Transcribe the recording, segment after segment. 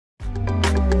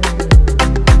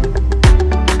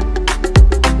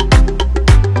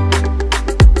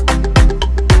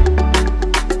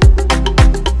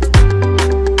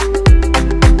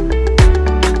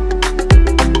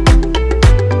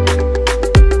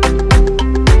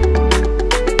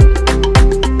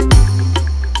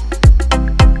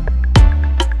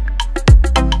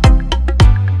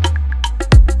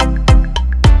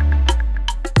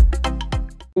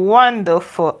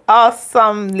wonderful,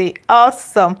 awesomely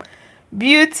awesome,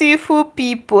 beautiful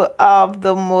people of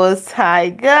the Most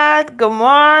High God. Good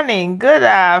morning, good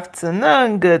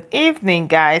afternoon, good evening,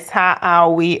 guys. How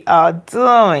are we all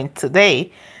doing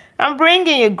today? I'm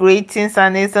bringing you greetings,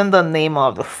 and it's in the name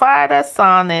of the Father,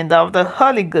 Son, and of the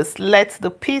Holy Ghost. Let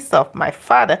the peace of my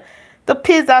Father, the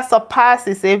peace that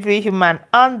surpasses every human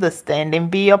understanding,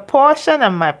 be your portion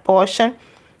and my portion.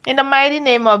 In the mighty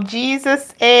name of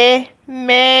Jesus,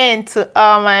 amen. To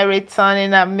all my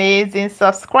returning amazing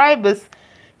subscribers,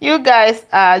 you guys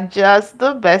are just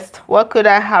the best. What could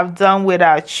I have done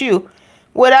without you?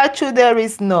 Without you, there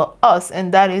is no us,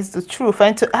 and that is the truth.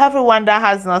 And to everyone that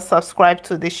has not subscribed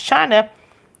to this channel,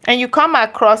 and you come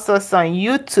across us on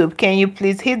YouTube, can you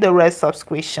please hit the red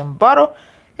subscription button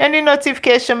and the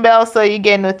notification bell so you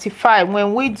get notified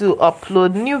when we do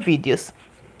upload new videos.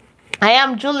 I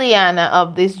am Juliana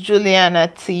of this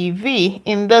Juliana TV.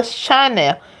 In this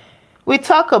channel, we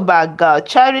talk about God,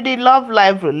 charity, love,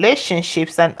 life,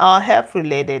 relationships, and all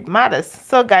health-related matters.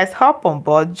 So guys, hop on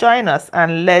board, join us,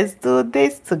 and let's do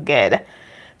this together.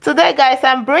 Today, guys,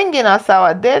 I'm bringing us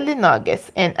our daily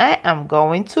nuggets, and I am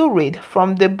going to read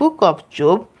from the book of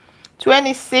Job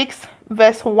 26,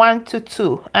 verse 1 to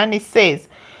 2. And it says,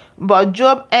 "But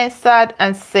Job answered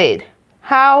and said,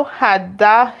 How had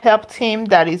thou helped him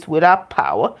that is without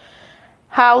power?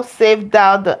 How saved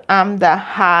thou the arm that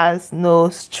has no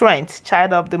strength?"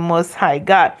 Child of the Most High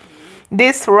God,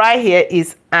 this right here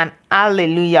is an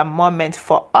hallelujah moment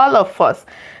for all of us.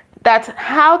 That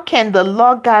how can the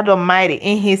Lord God Almighty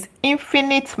in his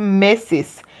infinite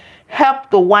mercies help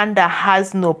the one that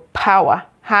has no power?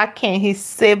 How can he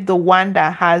save the one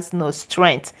that has no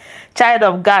strength? Child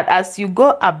of God, as you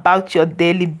go about your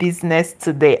daily business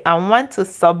today, I want to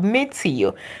submit to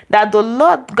you that the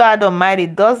Lord God Almighty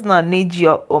does not need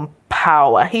your own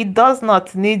power. He does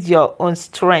not need your own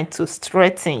strength to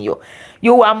strengthen you.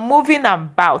 You are moving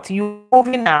about, you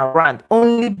moving around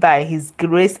only by his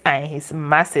grace and his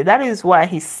mercy. That is why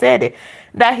he said it,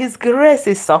 that his grace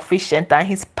is sufficient and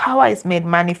his power is made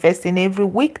manifest in every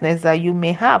weakness that you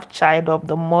may have, child of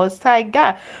the Most High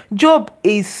God. Job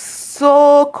is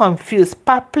so confused,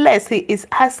 perplexed. He is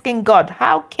asking God,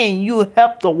 how can you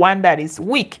help the one that is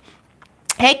weak?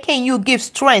 How can you give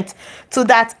strength to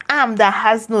that arm that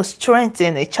has no strength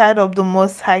in a child of the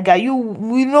Most High God?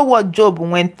 We know what Job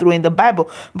went through in the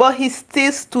Bible, but he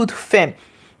still stood firm.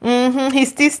 He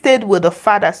still stayed with the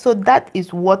Father. So that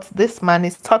is what this man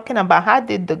is talking about. How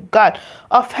did the God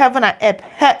of heaven and earth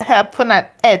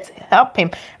help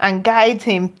him and guide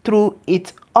him through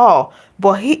it all?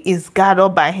 But he is God all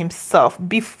by himself.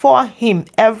 Before him,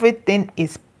 everything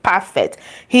is perfect.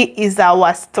 He is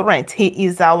our strength. He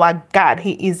is our God.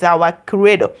 He is our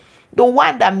creator. The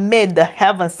one that made the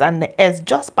heavens and the earth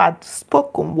just by the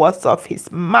spoken words of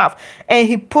his mouth. And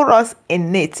he put us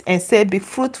in it and said, be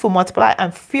fruitful, multiply,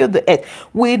 and fill the earth.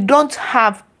 We don't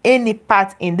have any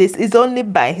part in this. Is only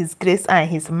by his grace and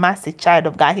his mercy, child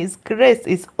of God. His grace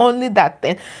is only that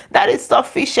thing that is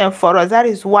sufficient for us. That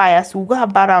is why as we go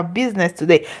about our business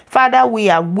today, Father,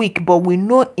 we are weak, but we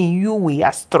know in you we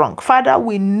are strong. Father,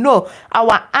 we know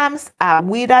our arms are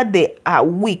withered, they are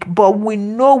weak, but we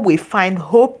know we find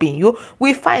hope in you.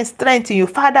 We find strength in you.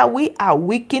 Father, we are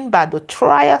weakened by the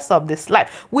trials of this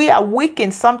life. We are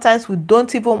weakened. Sometimes we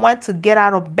don't even want to get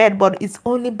out of bed, but it's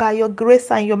only by your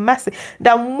grace and your mercy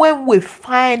that when we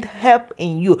find help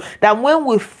in you, that when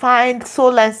we find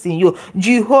solace in you,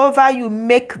 Jehovah, you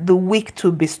make the weak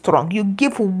to be strong. You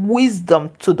give wisdom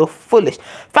to the foolish.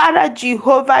 Father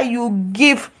Jehovah, you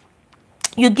give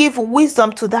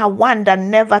wisdom to that one that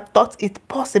never thought it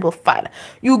possible, Father.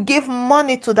 You give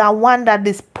money to that one that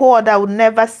is poor, that would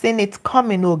never seen it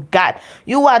coming, oh God.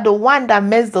 You are the one that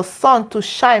makes the sun to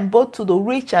shine both to the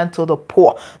rich and to the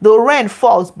poor. The rain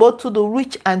falls both to the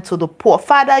rich and to the poor.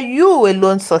 Father, you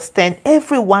alone sustain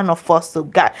every one of us, oh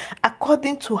God,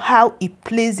 according to how it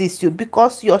pleases you,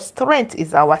 because your strength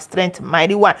is our strength,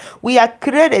 mighty one. We are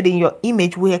created in your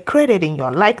image. We are created in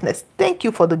your likeness. Thank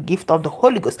you for the gift of the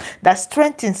Holy Ghost that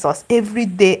strengthens us every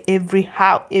day,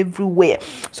 everyhow, everywhere.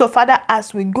 So Father,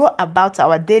 as we go about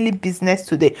our daily business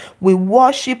today, we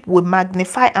worship, we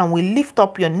magnify, and we lift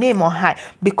up your name on high,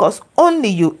 because only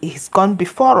you is gone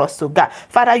before us, so God.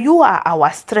 Father, you are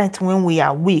our strength when we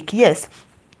are weak. Yes,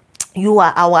 you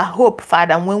are our hope,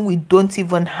 Father, when we don't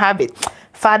even have it.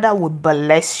 Father, we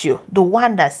bless you, the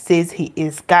one that says he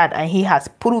is God and he has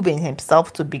proven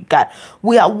himself to be God.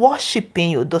 We are worshiping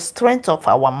you, the strength of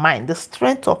our mind, the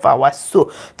strength of our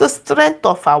soul, the strength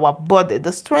of our body,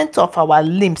 the strength of our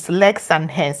limbs, legs,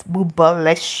 and hands. We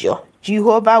bless you.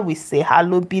 Jehovah, we say,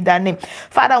 hallowed be thy name.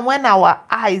 Father, when our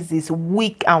eyes is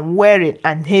weak and weary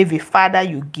and heavy, Father,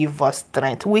 you give us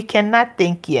strength. We cannot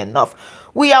thank you enough.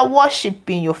 We are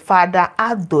worshiping you, Father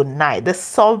Adonai, the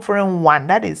sovereign one.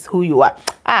 That is who you are.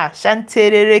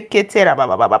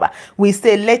 We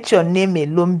say, let your name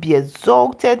alone be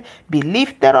exalted, be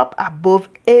lifted up above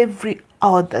every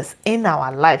others in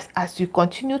our lives, as you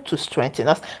continue to strengthen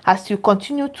us, as you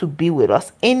continue to be with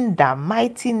us. In the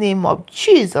mighty name of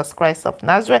Jesus Christ of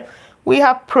Nazareth, we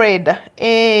have prayed.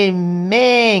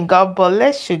 Amen. God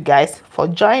bless you guys for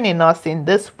joining us in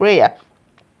this prayer.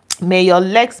 May your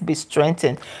legs be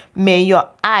strengthened. May your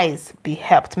eyes be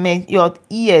helped. May your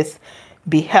ears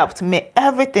be helped. May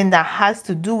everything that has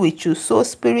to do with you, soul,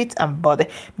 spirit, and body,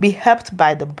 be helped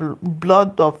by the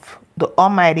blood of the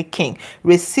Almighty King.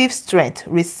 Receive strength,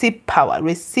 receive power,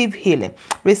 receive healing,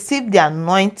 receive the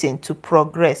anointing to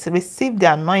progress, receive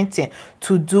the anointing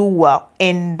to do well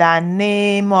in the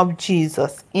name of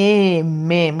Jesus.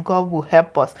 Amen. God will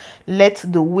help us. Let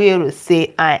the weary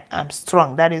say, I am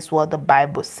strong. That is what the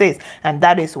Bible says, and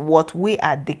that is what we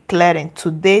are declaring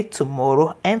today,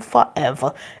 tomorrow, and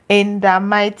forever in the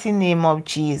mighty name of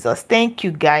Jesus. Thank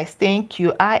you guys. Thank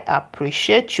you. I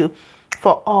appreciate you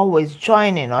for always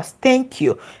joining us. Thank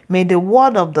you. May the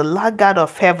word of the Lord God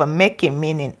of heaven make a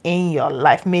meaning in your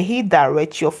life. May he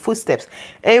direct your footsteps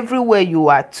everywhere you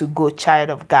are to go, child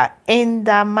of God, in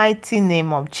the mighty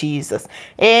name of Jesus.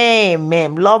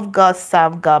 Amen. Love God,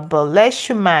 serve God, bless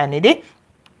humanity.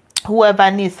 Whoever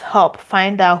needs help,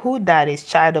 find out who that is,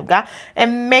 child of God,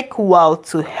 and make well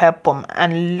to help them,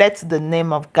 and let the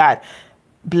name of God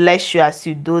bless you as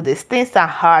you do this. Things are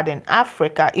hard in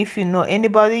Africa. If you know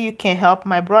anybody you can help,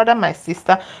 my brother, my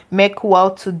sister, make well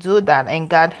to do that, and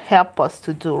God help us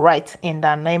to do right in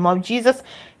the name of Jesus.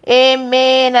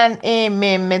 Amen and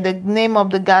amen. May the name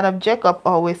of the God of Jacob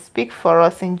always speak for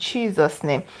us in Jesus'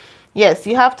 name. Yes,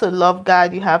 you have to love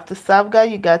God, you have to serve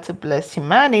God, you got to bless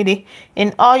humanity.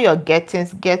 In all your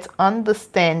gettings, get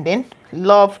understanding.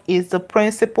 Love is the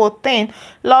principal thing.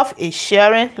 Love is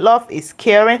sharing, love is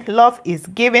caring, love is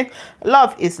giving,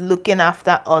 love is looking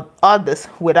after others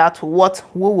without what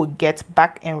we will get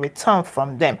back in return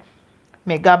from them.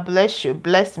 May God bless you,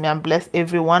 bless me, and bless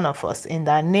every one of us in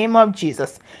the name of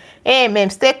Jesus. Amen.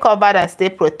 Stay covered and stay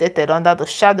protected under the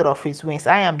shadow of his wings.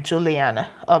 I am Juliana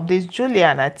of this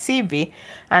Juliana TV,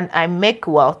 and I make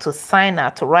well to sign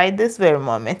out right this very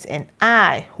moment, and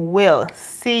I will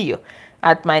see you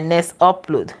at my next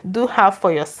upload. Do have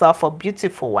for yourself a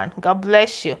beautiful one. God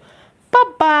bless you.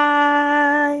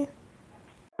 Bye-bye.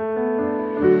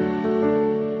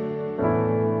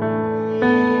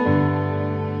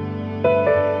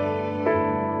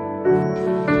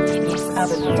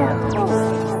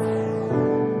 Yes,